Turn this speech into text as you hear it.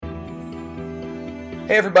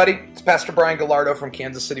Hey everybody, it's Pastor Brian Gallardo from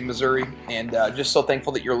Kansas City, Missouri, and just so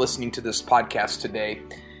thankful that you're listening to this podcast today.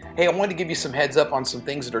 Hey, I wanted to give you some heads up on some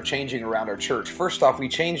things that are changing around our church. First off, we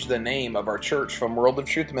changed the name of our church from World of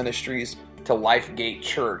Truth Ministries to LifeGate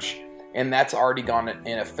Church, and that's already gone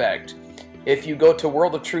in effect. If you go to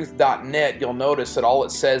worldoftruth.net, you'll notice that all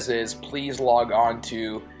it says is please log on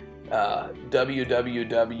to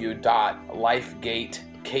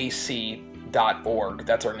www.lifegatekc.org.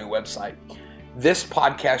 That's our new website. This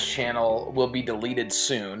podcast channel will be deleted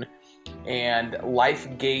soon, and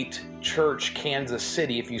LifeGate Church Kansas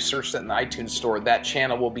City, if you search that in the iTunes store, that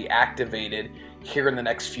channel will be activated here in the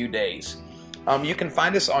next few days. You can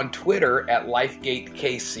find us on Twitter at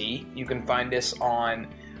LifeGateKC. You can find us on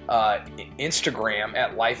Instagram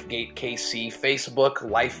at LifeGateKC, Facebook,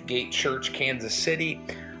 LifeGate Church Kansas City,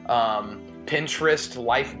 Pinterest,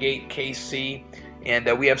 LifeGate KC. And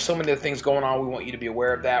we have so many other things going on. We want you to be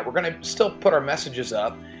aware of that. We're going to still put our messages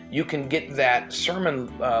up. You can get that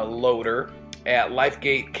sermon loader at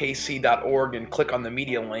lifegatekc.org and click on the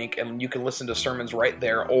media link, and you can listen to sermons right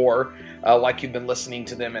there. Or like you've been listening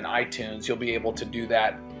to them in iTunes, you'll be able to do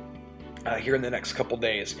that here in the next couple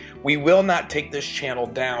days. We will not take this channel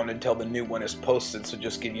down until the new one is posted, so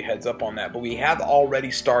just give you a heads up on that. But we have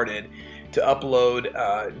already started to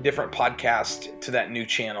upload different podcasts to that new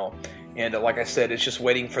channel. And like I said, it's just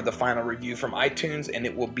waiting for the final review from iTunes, and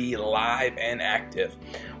it will be live and active.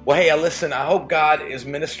 Well, hey, listen, I hope God is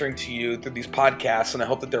ministering to you through these podcasts, and I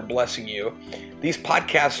hope that they're blessing you. These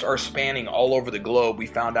podcasts are spanning all over the globe. We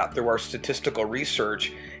found out through our statistical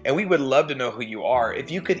research, and we would love to know who you are.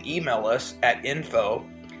 If you could email us at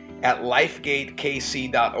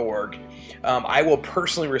info@lifegatekc.org, I will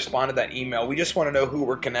personally respond to that email. We just want to know who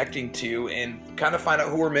we're connecting to and kind of find out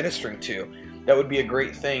who we're ministering to. That would be a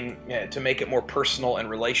great thing to make it more personal and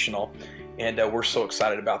relational, and we're so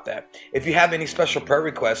excited about that. If you have any special prayer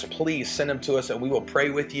requests, please send them to us, and we will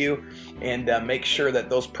pray with you and make sure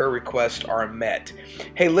that those prayer requests are met.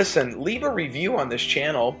 Hey, listen, leave a review on this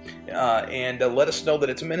channel and let us know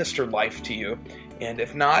that it's ministered life to you. And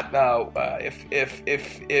if not,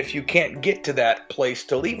 if you can't get to that place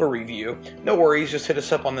to leave a review, no worries. Just hit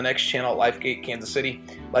us up on the next channel at LifeGate Kansas City,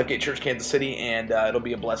 LifeGate Church Kansas City, and it'll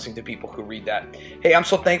be a blessing to people who read that. Hey, I'm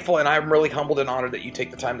so thankful, and I'm really humbled and honored that you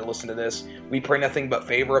take the time to listen to this. We pray nothing but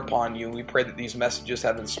favor upon you. We pray that these messages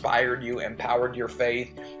have inspired you, empowered your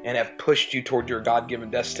faith, and have pushed you toward your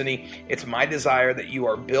God-given destiny. It's my desire that you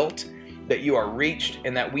are built, that you are reached,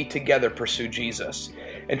 and that we together pursue Jesus.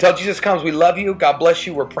 Until Jesus comes, we love you. God bless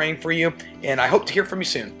you. We're praying for you. And I hope to hear from you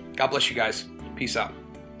soon. God bless you guys. Peace out.